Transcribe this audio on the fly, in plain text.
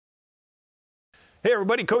Hey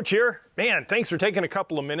everybody, Coach here. Man, thanks for taking a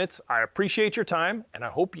couple of minutes. I appreciate your time and I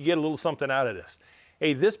hope you get a little something out of this.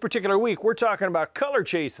 Hey, this particular week we're talking about color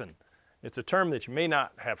chasing. It's a term that you may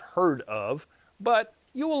not have heard of, but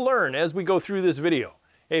you will learn as we go through this video.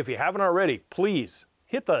 Hey, if you haven't already, please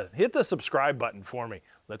hit the subscribe button for me.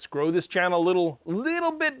 Let's grow this channel a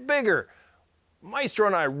little bit bigger. Maestro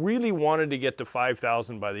and I really wanted to get to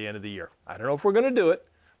 5,000 by the end of the year. I don't know if we're going to do it,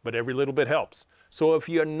 but every little bit helps. So if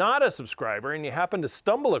you're not a subscriber and you happen to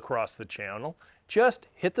stumble across the channel, just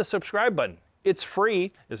hit the subscribe button. It's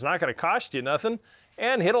free, it's not going to cost you nothing,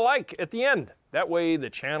 and hit a like at the end. That way the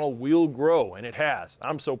channel will grow, and it has.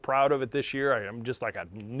 I'm so proud of it this year. I'm just like a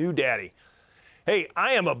new daddy. Hey,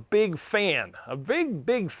 I am a big fan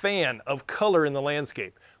of color in the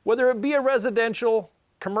landscape. Whether it be a residential,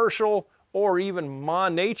 commercial, or even Ma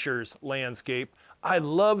Nature's landscape, I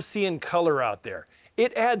love seeing color out there.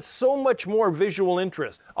 It adds so much more visual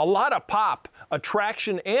interest, a lot of pop,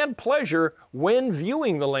 attraction, and pleasure when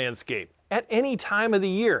viewing the landscape at any time of the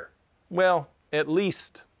year. Well, at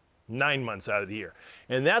least 9 months out of the year.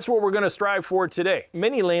 And that's what we're going to strive for today.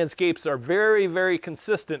 Many landscapes are very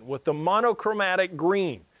consistent with the monochromatic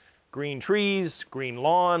green. Green trees, green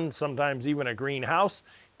lawn, sometimes even a green house,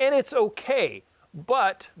 and it's okay.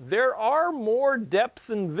 But there are more depths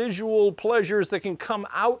and visual pleasures that can come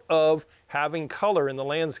out of having color in the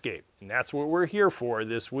landscape. And that's what we're here for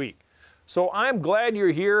this week. So I'm glad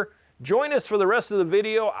you're here. Join us for the rest of the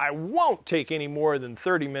video. I won't take any more than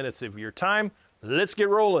 30 minutes of your time. Let's get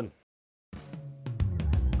rolling.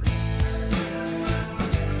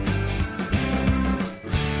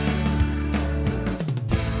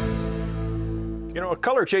 You know,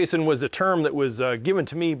 color chasing was a term that was given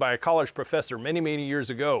to me by a college professor many years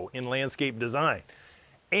ago in landscape design.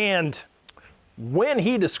 And when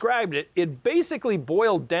he described it, it basically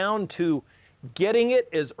boiled down to getting it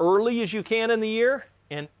as early as you can in the year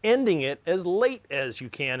and ending it as late as you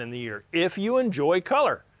can in the year, if you enjoy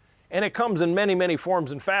color. And it comes in many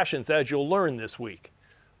forms and fashions, as you'll learn this week.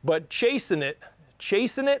 But chasing it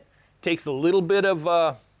takes a little bit of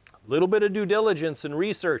due diligence and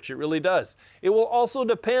research. It really does. It will also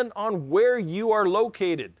depend on where you are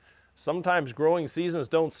located. Sometimes growing seasons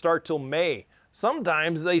don't start till May.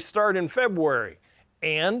 Sometimes they start in February.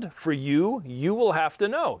 And for you, you will have to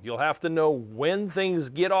know. You'll have to know when things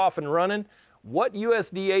get off and running, what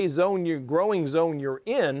USDA zone, your growing zone you're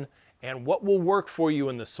in, and what will work for you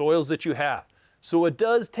in the soils that you have. So it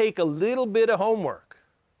does take a little bit of homework.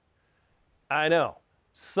 I know.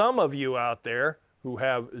 Some of you out there who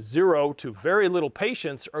have zero to very little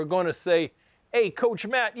patience are going to say, hey, Coach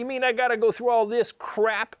Matt, you mean I got to go through all this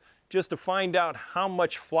crap just to find out how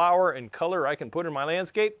much flower and color I can put in my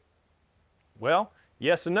landscape? Well,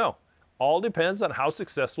 yes and no. All depends on how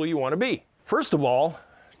successful you want to be. First of all,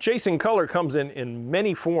 chasing color comes in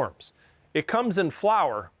many forms. It comes in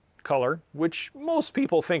flower color, which most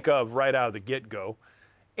people think of right out of the get-go.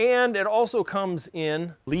 And it also comes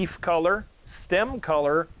in leaf color, stem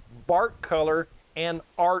color, bark color, and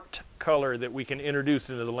art color that we can introduce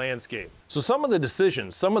into the landscape. So some of the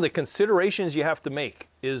decisions, some of the considerations you have to make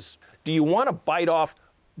is, do you want to bite off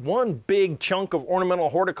one big chunk of ornamental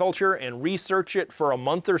horticulture and research it for a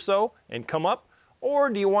month or so and come up? Or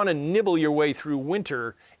do you want to nibble your way through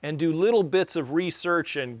winter and do little bits of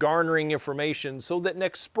research and garnering information so that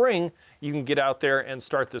next spring you can get out there and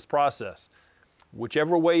start this process?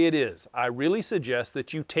 Whichever way it is, I really suggest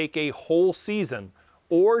that you take a whole season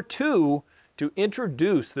or two to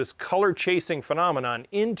introduce this color chasing phenomenon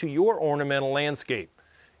into your ornamental landscape.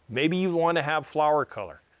 Maybe you want to have flower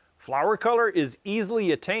color. Flower color is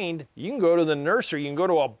easily attained. You can go to the nursery, you can go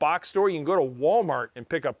to a box store, you can go to Walmart and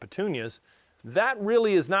pick up petunias. That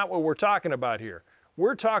really is not what we're talking about here.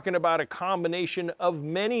 We're talking about a combination of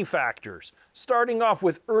many factors, starting off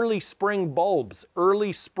with early spring bulbs,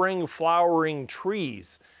 early spring flowering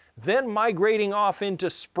trees, then migrating off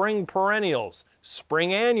into spring perennials,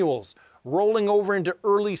 spring annuals, rolling over into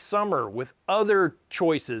early summer with other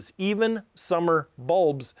choices, even summer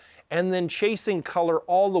bulbs, and then chasing color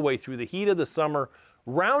all the way through the heat of the summer,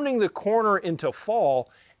 rounding the corner into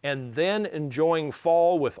fall, and then enjoying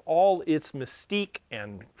fall with all its mystique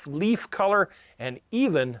and leaf color, and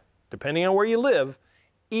even, depending on where you live,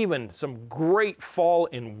 even some great fall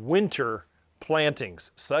and winter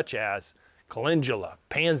plantings, such as calendula,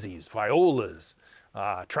 pansies, violas,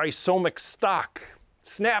 trisomic stock,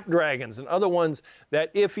 snapdragons, and other ones that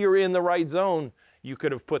if you're in the right zone, you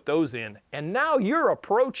could have put those in. And now you're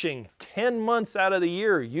approaching 10 months out of the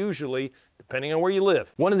year, usually, depending on where you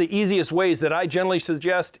live. One of the easiest ways that I generally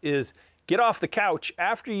suggest is Get off the couch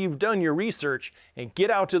after you've done your research and get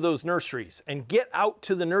out to those nurseries, and get out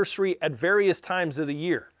to the nursery at various times of the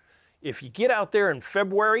year. If you get out there in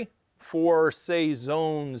February for, say,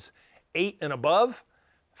 zones 8 and above,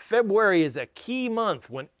 February is a key month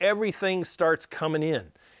when everything starts coming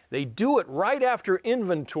in. They do it right after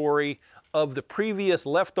inventory of the previous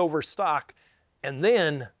leftover stock, and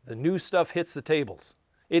then the new stuff hits the tables.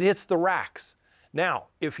 It hits the racks. Now,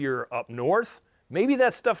 if you're up north, maybe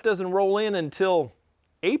that stuff doesn't roll in until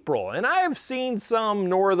April. And I've seen some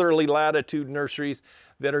northerly latitude nurseries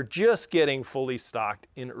that are just getting fully stocked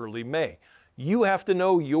in early May. You have to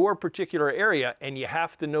know your particular area, and you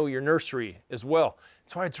have to know your nursery as well.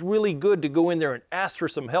 That's why it's really good to go in there and ask for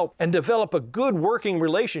some help and develop a good working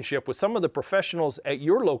relationship with some of the professionals at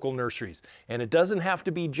your local nurseries. And it doesn't have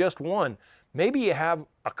to be just one. Maybe you have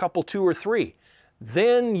a couple, 2 or 3.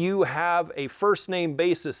 Then you have a first name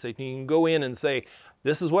basis that you can go in and say,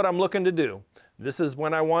 this is what I'm looking to do. This is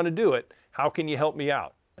when I want to do it. How can you help me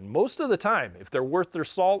out? And most of the time, if they're worth their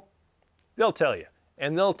salt, they'll tell you.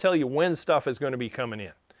 And they'll tell you when stuff is going to be coming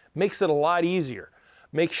in. Makes it a lot easier.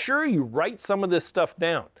 Make sure you write some of this stuff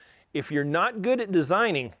down. If you're not good at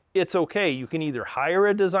designing, it's okay. You can either hire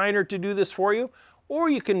a designer to do this for you,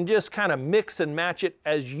 or you can just kind of mix and match it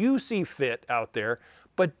as you see fit out there.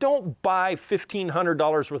 But don't buy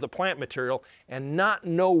 $1,500 worth of plant material and not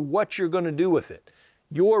know what you're going to do with it.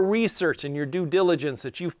 Your research and your due diligence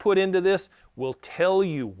that you've put into this will tell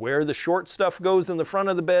you where the short stuff goes in the front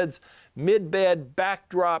of the beds, mid-bed,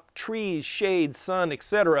 backdrop, trees, shade, sun,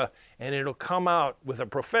 etc. And it'll come out with a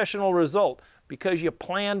professional result because you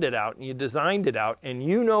planned it out and you designed it out, and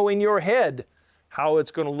you know in your head how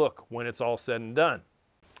it's going to look when it's all said and done.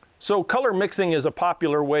 So color mixing is a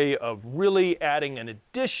popular way of really adding an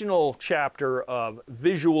additional chapter of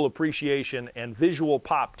visual appreciation and visual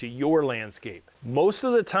pop to your landscape. Most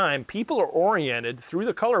of the time, people are oriented through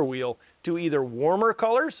the color wheel to either warmer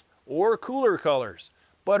colors or cooler colors.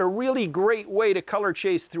 But a really great way to color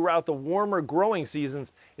chase throughout the warmer growing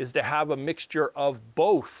seasons is to have a mixture of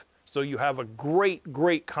both. So you have a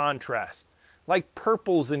great contrast, like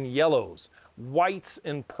purples and yellows, whites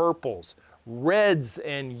and purples, reds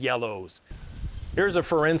and yellows. Here's a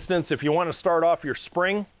for instance, if you want to start off your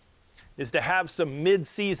spring, is to have some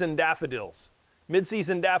mid-season daffodils.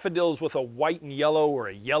 Mid-season daffodils with a white and yellow, or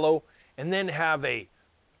a yellow, and then have a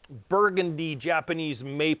burgundy Japanese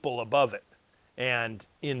maple above it and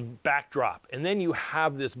in backdrop. And then you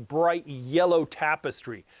have this bright yellow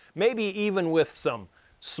tapestry, maybe even with some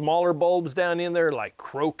smaller bulbs down in there like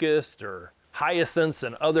crocus or hyacinths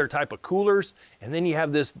and other type of coolers. And then you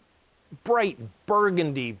have this bright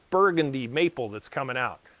burgundy maple that's coming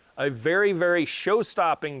out. A very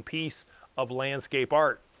show-stopping piece of landscape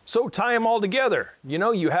art. So tie them all together. You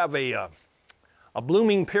know, you have a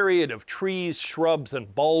blooming period of trees, shrubs,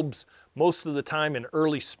 and bulbs most of the time in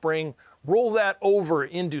early spring. Roll that over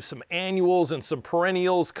into some annuals and some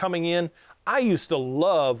perennials coming in. I used to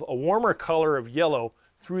love a warmer color of yellow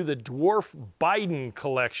through the Dwarf Biden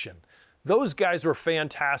collection. Those guys were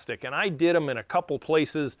fantastic, and I did them in a couple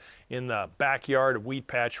places in the backyard of Wheat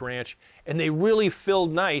Patch Ranch, and they really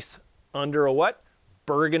filled nice under a what?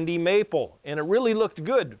 Burgundy maple. And it really looked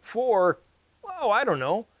good for, well, I don't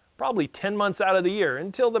know, probably 10 months out of the year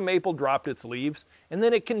until the maple dropped its leaves, and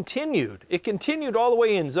then it continued. It continued all the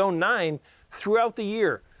way in zone 9 throughout the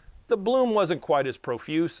year. The bloom wasn't quite as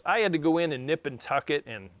profuse. I had to go in and nip and tuck it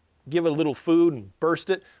and give it a little food and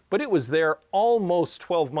burst it, but it was there almost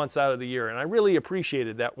 12 months out of the year, and I really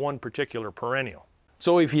appreciated that one particular perennial.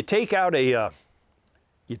 So if you take out a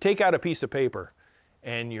piece of paper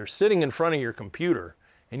and you're sitting in front of your computer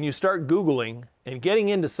and you start Googling and getting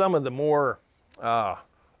into some of the more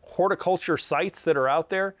horticulture sites that are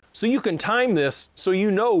out there, so you can time this so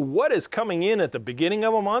you know what is coming in at the beginning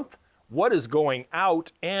of a month, what is going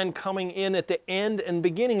out and coming in at the end and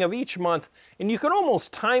beginning of each month. And you can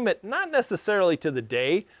almost time it, not necessarily to the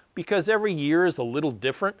day, because every year is a little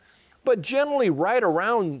different, but generally right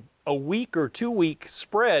around a week or 2 week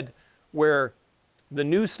spread where the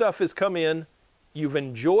new stuff has come in, you've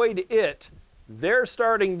enjoyed it, they're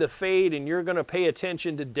starting to fade, and you're going to pay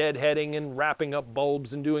attention to deadheading and wrapping up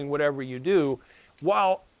bulbs and doing whatever you do,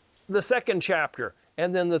 while the second chapter,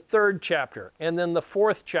 and then the third chapter, and then the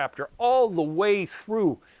fourth chapter, all the way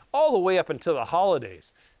through, all the way up until the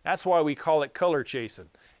holidays. That's why we call it color chasing.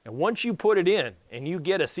 And once you put it in and you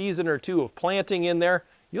get a season or 2 of planting in there,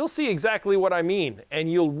 you'll see exactly what I mean, and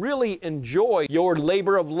you'll really enjoy your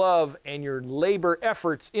labor of love and your labor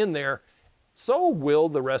efforts in there. So will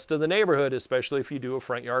the rest of the neighborhood, especially if you do a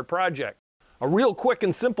front yard project. A real quick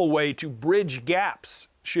and simple way to bridge gaps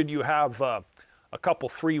should you have a couple,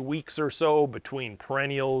 3 weeks or so between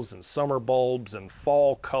perennials and summer bulbs and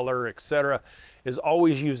fall color, etc., is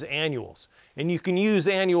always use annuals. And you can use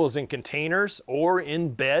annuals in containers or in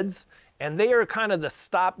beds, and they are kind of the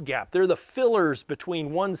stopgap. They're the fillers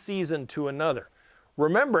between one season to another.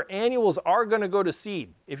 Remember, annuals are going to go to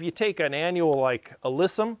seed. If you take an annual like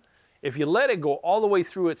alyssum, if you let it go all the way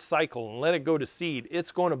through its cycle and let it go to seed,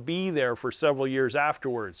 it's going to be there for several years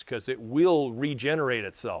afterwards because it will regenerate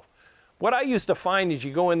itself. What I used to find is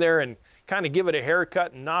you go in there and kind of give it a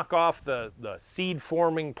haircut and knock off the seed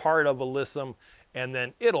forming part of alyssum, and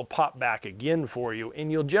then it'll pop back again for you.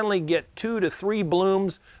 And you'll generally get 2 to 3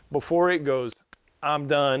 blooms before it goes, I'm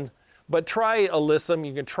done. But try alyssum,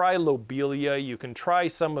 you can try lobelia, you can try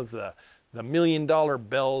some of the million-dollar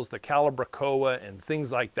bells, the calibrachoa, and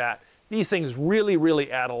things like that. These things really,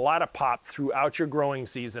 really add a lot of pop throughout your growing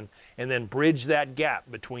season and then bridge that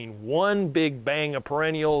gap between one big bang of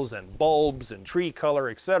perennials and bulbs and tree color,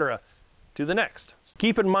 etc., to the next.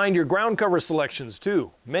 Keep in mind your ground cover selections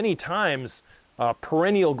too. Many times,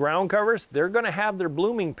 perennial ground covers, they're going to have their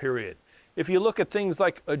blooming period. If you look at things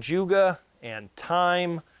like ajuga and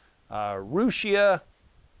thyme, ruchia,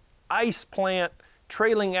 ice plant,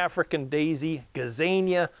 trailing African daisy,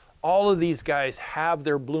 gazania, all of these guys have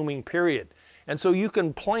their blooming period. And so you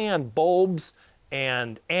can plan bulbs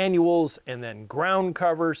and annuals and then ground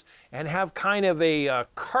covers and have kind of a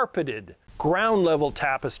carpeted ground level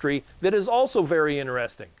tapestry that is also very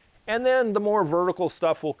interesting. And then the more vertical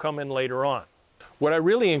stuff will come in later on. What I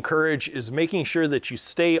really encourage is making sure that you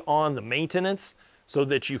stay on the maintenance so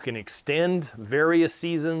that you can extend various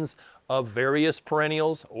seasons of various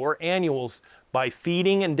perennials or annuals by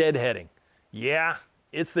feeding and deadheading. Yeah,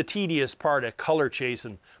 it's the tedious part of color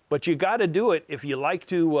chasing, but you got to do it if you like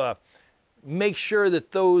to make sure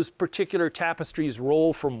that those particular tapestries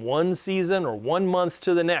roll from one season or 1 month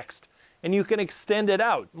to the next, and you can extend it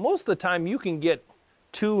out. Most of the time you can get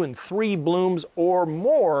 2 and 3 blooms or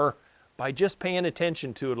more by just paying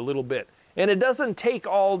attention to it a little bit. And it doesn't take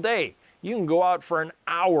all day. You can go out for an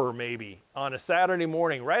hour maybe on a Saturday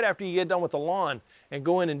morning right after you get done with the lawn and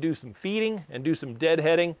go in and do some feeding and do some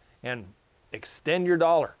deadheading and extend your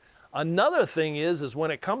dollar. Another thing is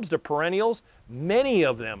when it comes to perennials, many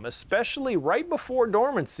of them, especially right before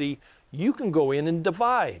dormancy, you can go in and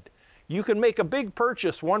divide. You can make a big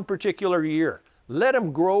purchase one particular year, let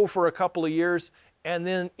them grow for a couple of years, and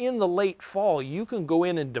then in the late fall, you can go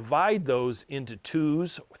in and divide those into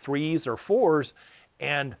 2s, 3s, or 4s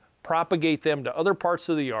and propagate them to other parts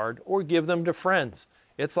of the yard or give them to friends.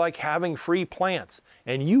 It's like having free plants,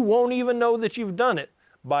 and you won't even know that you've done it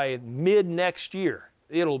by mid next year.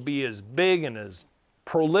 It'll be as big and as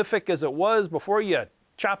prolific as it was before you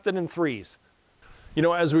chopped it in 3s. You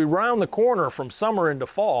know, as we round the corner from summer into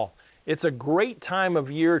fall, it's a great time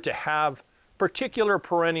of year to have particular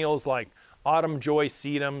perennials like autumn joy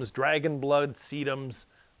sedums, dragon blood sedums,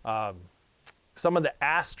 some of the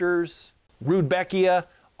asters, rudbeckia.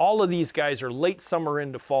 All of these guys are late summer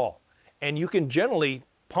into fall, and you can generally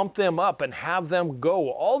pump them up and have them go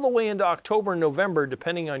all the way into October and November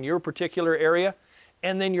depending on your particular area,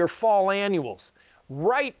 and then your fall annuals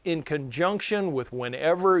right in conjunction with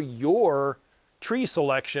whenever your tree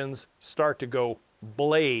selections start to go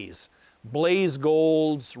blaze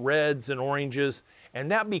golds, reds, and oranges, and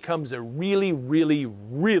that becomes a really, really,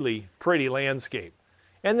 really pretty landscape.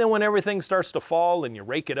 And then when everything starts to fall and you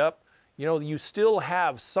rake it up, you know, you still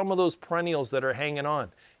have some of those perennials that are hanging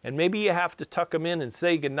on. And maybe you have to tuck them in and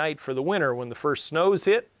say goodnight for the winter when the first snows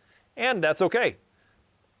hit, and that's okay.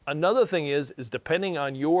 Another thing is depending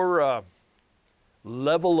on your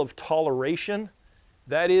level of toleration,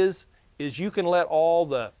 that is you can let all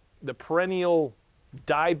the perennial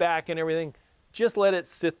dieback and everything, just let it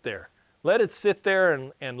sit there. Let it sit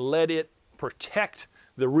there and let it protect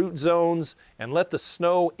the root zones and let the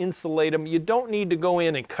snow insulate them. You don't need to go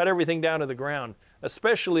in and cut everything down to the ground,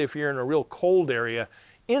 especially if you're in a real cold area.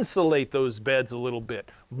 Insulate those beds a little bit.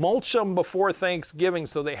 Mulch them before Thanksgiving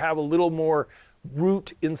so they have a little more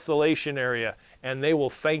root insulation area, and they will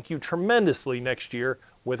thank you tremendously next year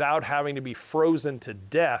without having to be frozen to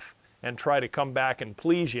death and try to come back and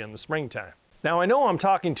please you in the springtime. Now, I know I'm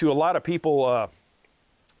talking to a lot of people,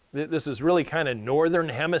 this is really kind of northern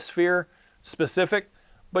hemisphere specific,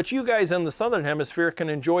 but you guys in the southern hemisphere can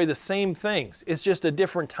enjoy the same things. It's just a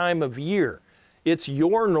different time of year. It's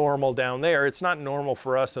your normal down there. It's not normal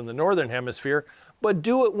for us in the northern hemisphere, but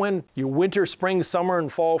do it when your winter, spring, summer,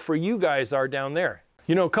 and fall for you guys are down there.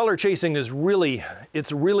 You know, color chasing is really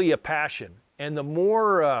a passion, and the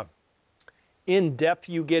more in depth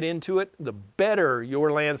you get into it, the better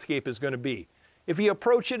your landscape is going to be. If you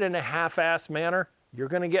approach it in a half-assed manner, you're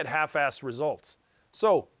going to get half-assed results.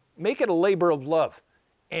 So make it a labor of love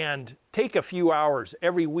and take a few hours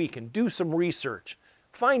every week and do some research.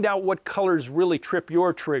 Find out what colors really trip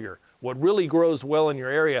your trigger, what really grows well in your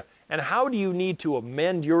area, and how do you need to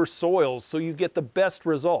amend your soils so you get the best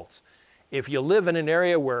results. If you live in an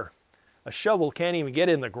area where a shovel can't even get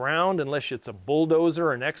in the ground unless it's a bulldozer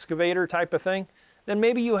or an excavator type of thing, then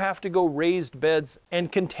maybe you have to go raised beds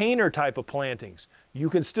and container type of plantings. You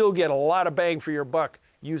can still get a lot of bang for your buck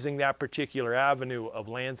using that particular avenue of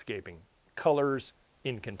landscaping. Colors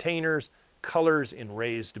in containers, colors in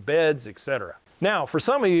raised beds, etc. Now, for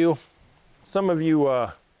some of you,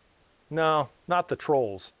 no, not the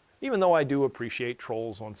trolls, even though I do appreciate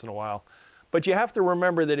trolls once in a while. But you have to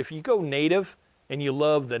remember that if you go native and you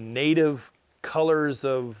love the native colors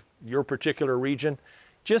of your particular region,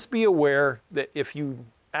 just be aware that if you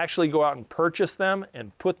actually go out and purchase them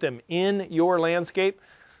and put them in your landscape,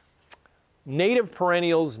 native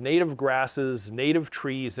perennials, native grasses, native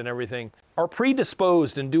trees and everything are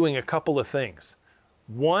predisposed in doing a couple of things.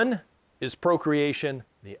 One is procreation,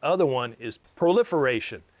 the other one is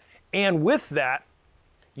proliferation. And with that,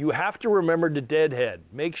 you have to remember to deadhead.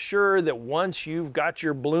 Make sure that once you've got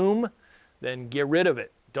your bloom, then get rid of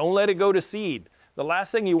it. Don't let it go to seed. The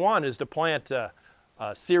last thing you want is to plant a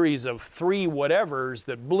series of 3 whatevers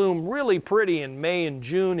that bloom really pretty in May and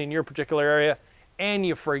June in your particular area, and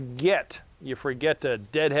you forget to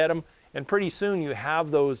deadhead them, and pretty soon you have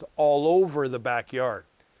those all over the backyard.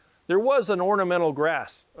 There was an ornamental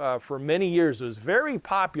grass for many years. It was very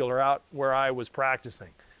popular out where I was practicing.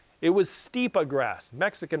 It was stipa grass,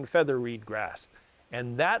 Mexican featherweed grass.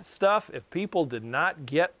 And that stuff, if people did not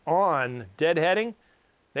get on deadheading,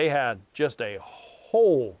 they had just a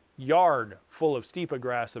whole yard full of stipa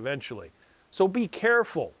grass eventually. So be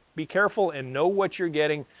careful and know what you're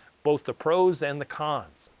getting, both the pros and the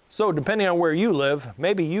cons. So depending on where you live,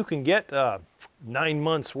 maybe you can get 9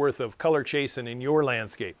 months worth of color chasing in your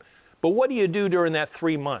landscape. But what do you do during that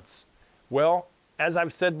 3 months? Well, as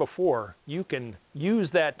I've said before, you can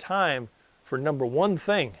use that time for number one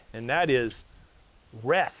thing, and that is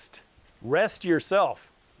rest. Rest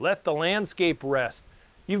yourself. Let the landscape rest.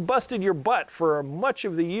 You've busted your butt for much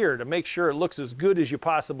of the year to make sure it looks as good as you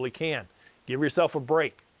possibly can. Give yourself a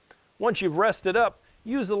break. Once you've rested up,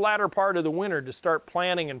 use the latter part of the winter to start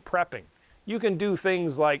planning and prepping. You can do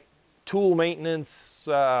things like tool maintenance,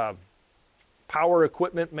 power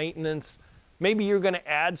equipment maintenance. Maybe you're going to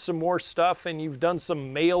add some more stuff and you've done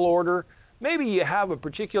some mail order. Maybe you have a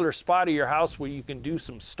particular spot of your house where you can do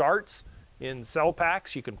some starts in cell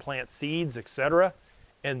packs. You can plant seeds, etc.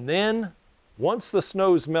 And then once the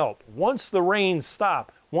snows melt, once the rains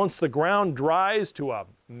stop, once the ground dries to a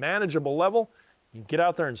manageable level, you can get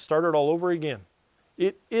out there and start it all over again.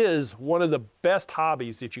 It is one of the best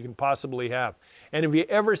hobbies that you can possibly have. And have you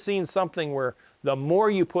ever seen something where the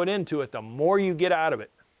more you put into it, the more you get out of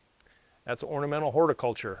it? That's Ornamental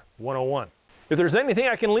Horticulture 101. If there's anything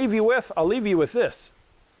I can leave you with, I'll leave you with this.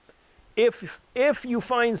 If you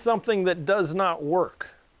find something that does not work,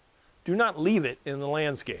 do not leave it in the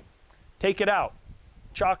landscape. Take it out,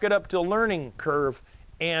 chalk it up to a learning curve,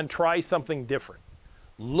 and try something different.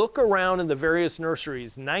 Look around in the various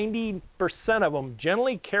nurseries. 90% of them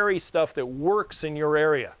generally carry stuff that works in your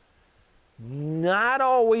area. Not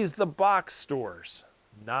always the box stores,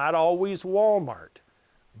 not always Walmart,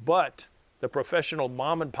 but the professional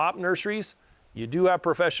mom and pop nurseries. You do have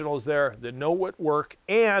professionals there that know what work,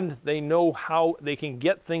 and they know how they can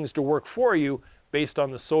get things to work for you based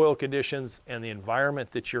on the soil conditions and the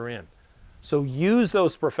environment that you're in. So use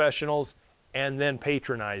those professionals and then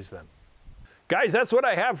patronize them. Guys, that's what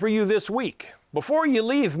I have for you this week. Before you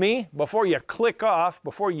leave me, before you click off,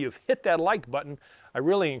 before you've hit that like button, I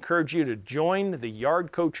really encourage you to join the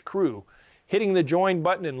Yard Coach crew, hitting the join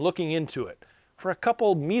button and looking into it. For a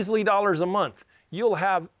couple measly dollars a month, you'll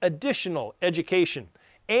have additional education.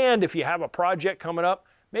 And if you have a project coming up,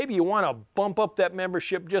 maybe you want to bump up that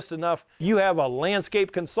membership just enough, you have a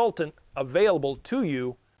landscape consultant available to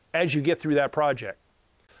you as you get through that project.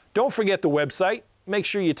 Don't forget the website. Make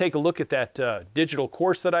sure you take a look at that digital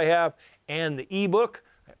course that I have and the ebook.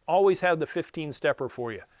 I always have the 15-stepper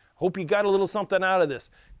for you. Hope you got a little something out of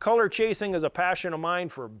this. Color chasing is a passion of mine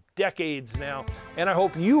for decades now, and I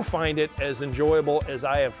hope you find it as enjoyable as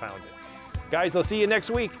I have found it. Guys, I'll see you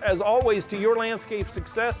next week. As always, to your landscape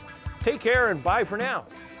success, take care and bye for now.